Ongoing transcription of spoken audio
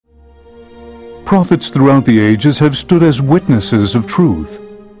prophets throughout the ages have stood as witnesses of truth.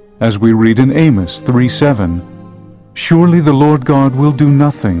 As we read in Amos 3:7, "Surely the Lord God will do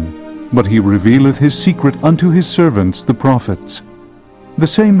nothing, but he revealeth his secret unto his servants the prophets." The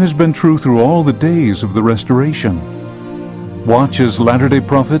same has been true through all the days of the Restoration. Watch as Latter-day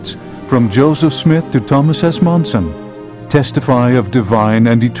Prophets, from Joseph Smith to Thomas S. Monson, testify of divine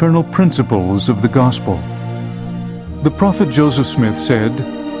and eternal principles of the gospel. The prophet Joseph Smith said,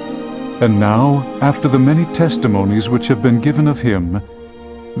 "And now, after the many testimonies which have been given of him,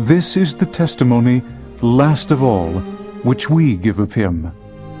 this is the testimony, last of all, which we give of him,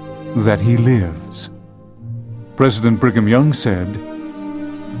 that he lives." President Brigham Young said,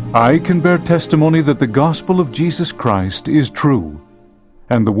 "I can bear testimony that the gospel of Jesus Christ is true,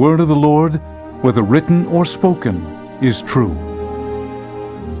 and the word of the Lord, whether written or spoken, is true."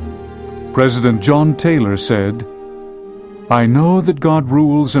 President John Taylor said, "I know that God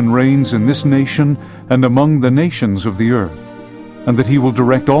rules and reigns in this nation and among the nations of the earth, and that he will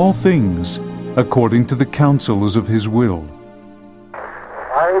direct all things according to the counsels of his will."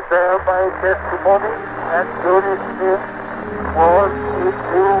 I bear my testimony that Joseph Smith was a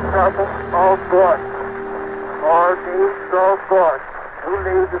true prophet of God, ordained of God, who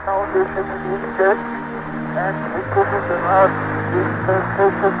laid the foundation of his church, and he put it in our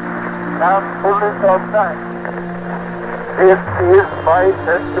dispensation and fullness of time. This is my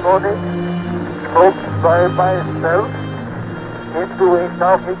testimony, spoken by myself into a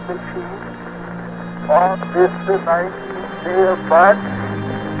talking machine on this the 19th day of March,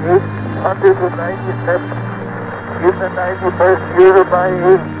 1897, in the 91st year of my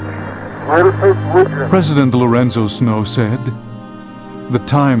age, Wilfred Woodruff. President Lorenzo Snow said, "The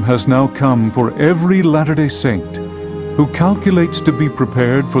time has now come for every Latter-day Saint who calculates to be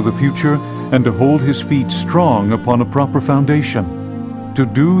prepared for the future and to hold his feet strong upon a proper foundation, to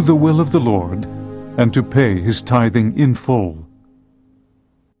do the will of the Lord, and to pay his tithing in full."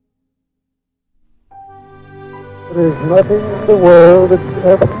 There is nothing in the world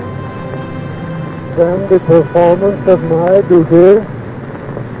except than the performance of my duty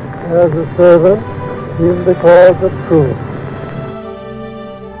as a servant in the cause of truth.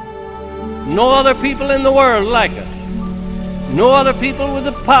 No other people in the world like us. No other people with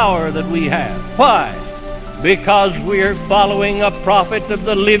the power that we have. Why? Because we're following a prophet of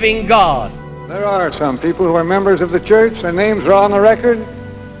the living God. There are some people who are members of the church, their names are on the record,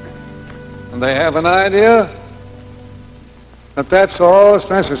 and they have an idea that that's all that's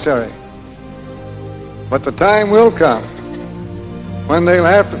necessary. But the time will come when they'll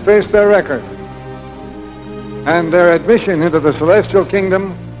have to face their record, and their admission into the celestial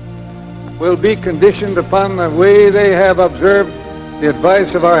kingdom will be conditioned upon the way they have observed the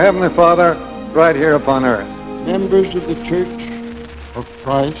advice of our Heavenly Father right here upon earth. Members of the Church of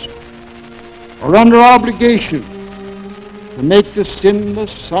Christ are under obligation to make the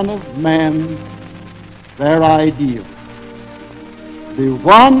sinless Son of Man their ideal, the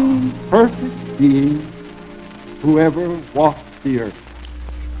one perfect being who ever walked the earth.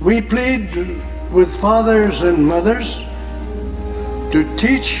 We plead with fathers and mothers to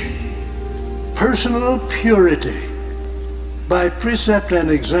teach personal purity by precept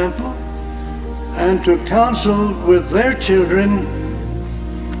and example, and to counsel with their children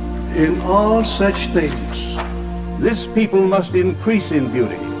in all such things. This people must increase in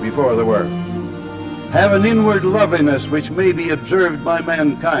beauty before the world, have an inward loveliness which may be observed by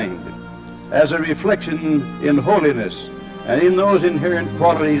mankind as a reflection in holiness and in those inherent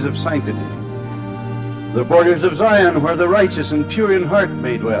qualities of sanctity. The borders of Zion, where the righteous and pure in heart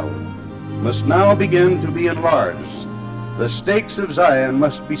may dwell, must now begin to be enlarged. The stakes of Zion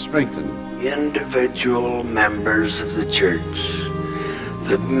must be strengthened. Individual members of the church,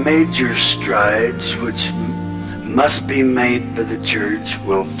 the major strides which must be made by the church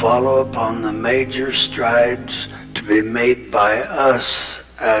will follow upon the major strides to be made by us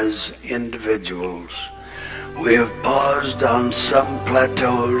as individuals. We have paused on some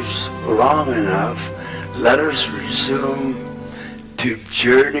plateaus long enough. Let us resume to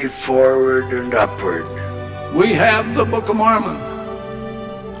journey forward and upward. We have the Book of Mormon.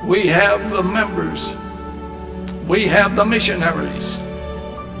 We have the members. We have the missionaries.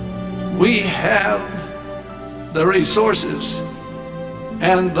 We have the resources.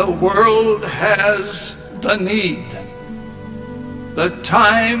 And the world has the need. The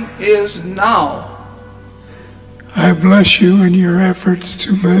time is now. I bless you in your efforts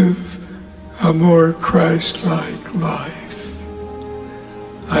to live a more Christ-like life.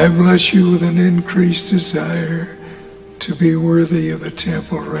 I bless you with an increased desire to be worthy of a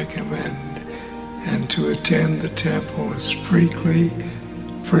temple recommend and to attend the temple as frequently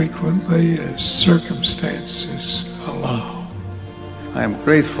frequently as circumstances allow. I am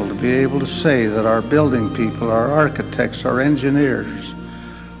grateful to be able to say that our building people, our architects, our engineers,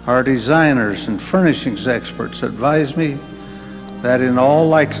 our designers and furnishings experts advise me that in all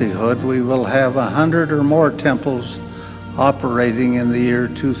likelihood we will have 100 or more temples operating in the year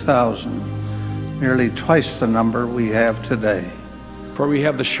 2000, nearly twice the number we have today. For we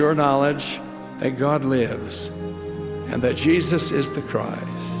have the sure knowledge that God lives and that Jesus is the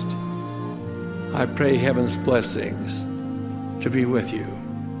Christ. I pray heaven's blessings to be with you.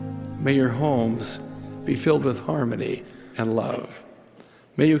 May your homes be filled with harmony and love.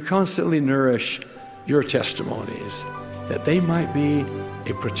 May you constantly nourish your testimonies, that they might be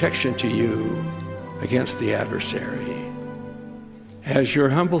a protection to you against the adversary. As your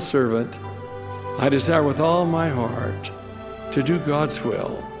humble servant, I desire with all my heart to do God's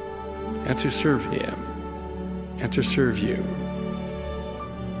will and to serve Him and to serve you.